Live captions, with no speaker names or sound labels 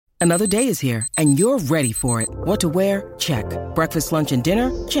Another day is here, and you're ready for it. What to wear? Check. Breakfast, lunch, and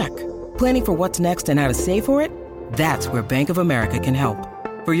dinner? Check. Planning for what's next and how to save for it? That's where Bank of America can help.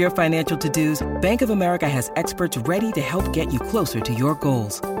 For your financial to-dos, Bank of America has experts ready to help get you closer to your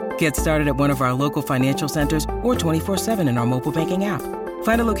goals. Get started at one of our local financial centers or 24/7 in our mobile banking app.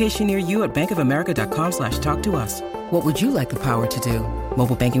 Find a location near you at bankofamerica.com/talktous. What would you like the power to do?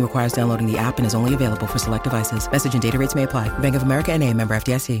 Mobile banking requires downloading the app and is only available for select devices. Message and data rates may apply. Bank of America N.A., member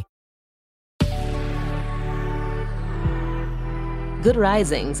FDIC. Good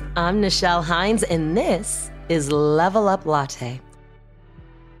risings. I'm Nichelle Hines, and this is Level Up Latte.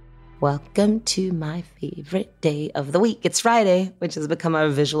 Welcome to my favorite day of the week. It's Friday, which has become our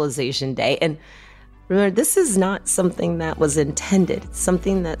visualization day. And remember, this is not something that was intended. It's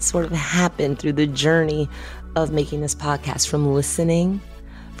something that sort of happened through the journey of making this podcast, from listening,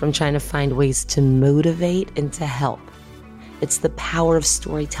 from trying to find ways to motivate and to help. It's the power of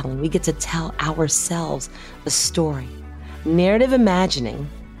storytelling. We get to tell ourselves a story. Narrative imagining,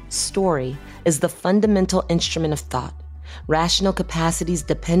 story, is the fundamental instrument of thought. Rational capacities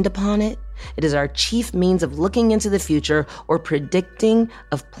depend upon it. It is our chief means of looking into the future or predicting,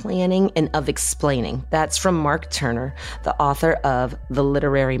 of planning, and of explaining. That's from Mark Turner, the author of The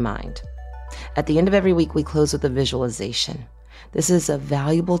Literary Mind. At the end of every week, we close with a visualization. This is a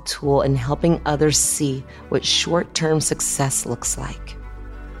valuable tool in helping others see what short-term success looks like.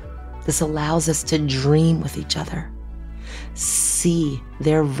 This allows us to dream with each other, see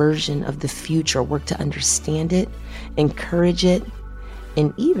their version of the future, work to understand it, encourage it,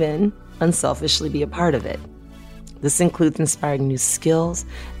 and even unselfishly be a part of it. This includes inspiring new skills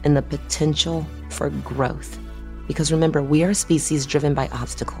and the potential for growth. Because remember, we are a species driven by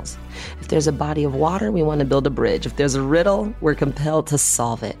obstacles. If there's a body of water, we want to build a bridge. If there's a riddle, we're compelled to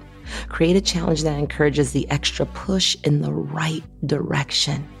solve it. Create a challenge that encourages the extra push in the right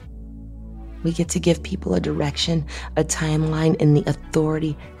direction. We get to give people a direction, a timeline, and the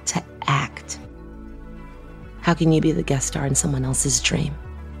authority to act. How can you be the guest star in someone else's dream?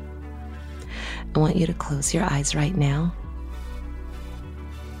 I want you to close your eyes right now.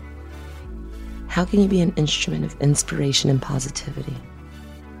 How can you be an instrument of inspiration and positivity?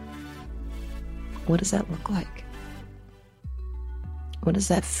 What does that look like? What does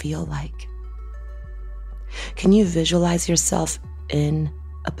that feel like? Can you visualize yourself in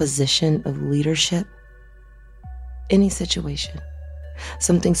a position of leadership? Any situation,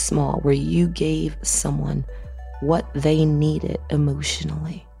 something small where you gave someone what they needed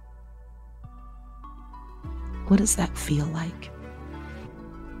emotionally. What does that feel like?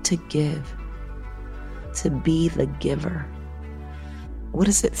 To give, to be the giver. What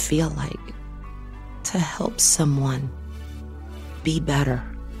does it feel like to help someone be better,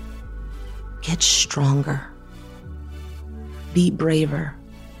 get stronger, be braver?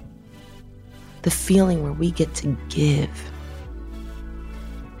 The feeling where we get to give,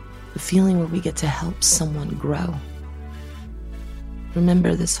 the feeling where we get to help someone grow.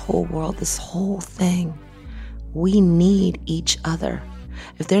 Remember, this whole world, this whole thing, we need each other.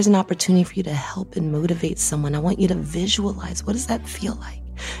 If there's an opportunity for you to help and motivate someone, I want you to visualize, what does that feel like?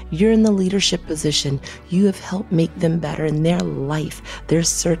 You're in the leadership position. You have helped make them better in their life. Their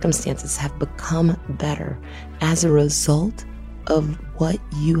circumstances have become better as a result of what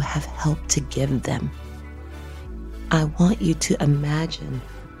you have helped to give them. I want you to imagine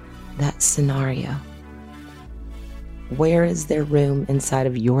that scenario. Where is there room inside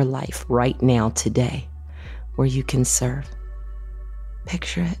of your life right now, today, where you can serve?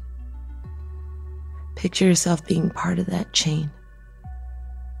 Picture it. Picture yourself being part of that chain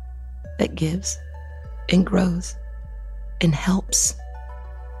that gives and grows and helps.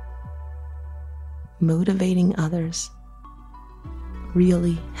 Motivating others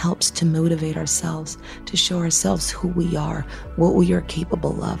really helps to motivate ourselves, to show ourselves who we are, what we are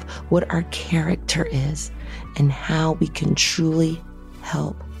capable of, what our character is, and how we can truly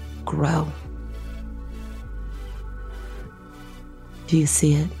help grow. Do you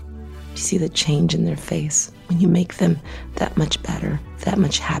see it? Do you see the change in their face when you make them that much better, that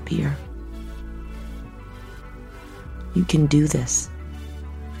much happier? You can do this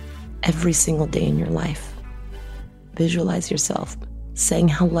every single day in your life. Visualize yourself saying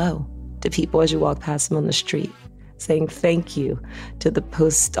hello to people as you walk past them on the street, saying thank you to the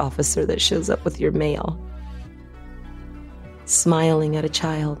post officer that shows up with your mail, smiling at a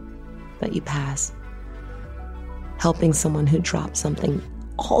child that you pass, helping someone who dropped something.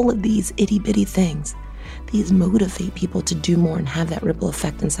 All of these itty-bitty things, these motivate people to do more and have that ripple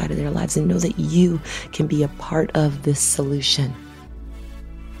effect inside of their lives, and know that you can be a part of this solution.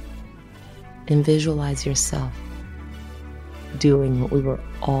 And visualize yourself doing what we were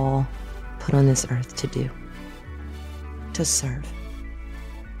all put on this earth to do, to serve.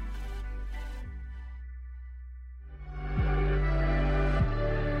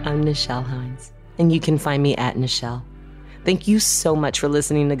 I'm Nichelle Hines, and you can find me at Nichelle. Thank you so much for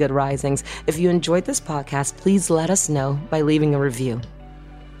listening to Good Risings. If you enjoyed this podcast, please let us know by leaving a review.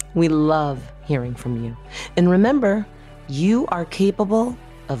 We love hearing from you. And remember, you are capable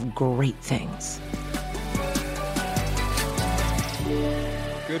of great things.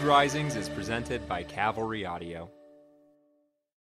 Good Risings is presented by Cavalry Audio.